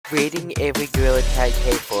Rating every Gorilla Tag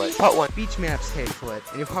Hayfoot. Part 1. Beach Maps Hayfoot.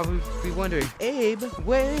 And you'll probably be wondering, Abe,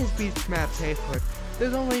 where is Beach Maps Hayfoot?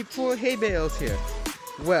 There's only 4 hay bales here.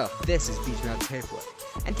 Well, this is Beach Maps Hayfoot.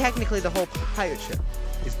 And technically the whole pirate ship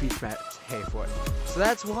is Beach Maps Hayfoot. So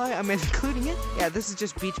that's why I'm including it. Yeah, this is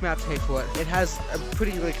just Beach Maps Hayfoot. It has a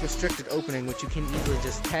pretty restricted opening which you can easily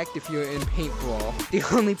just hack if you're in paintball. The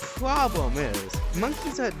only problem is,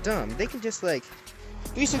 monkeys are dumb. They can just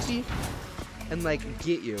 360 and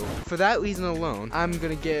get you. For that reason alone, I'm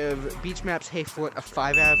gonna give Beach Maps Hayfoot a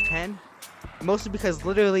 5 out of 10. Mostly because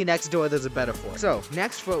literally next door there's a better fort. So,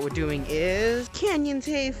 next fort we're doing is Canyons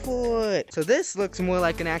Hayfoot. So this looks more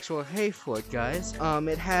like an actual hay fort, guys.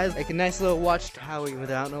 It has a nice little watchtower, even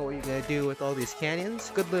though I don't know what you're gonna do with all these canyons.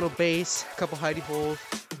 Good little base, a couple hidey holes.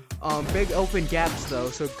 Big open gaps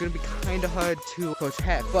though, so it's gonna be kinda hard to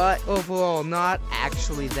protect, but overall not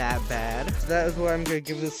actually that bad. So that is why I'm gonna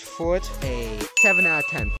give this fort a 7 out of 10.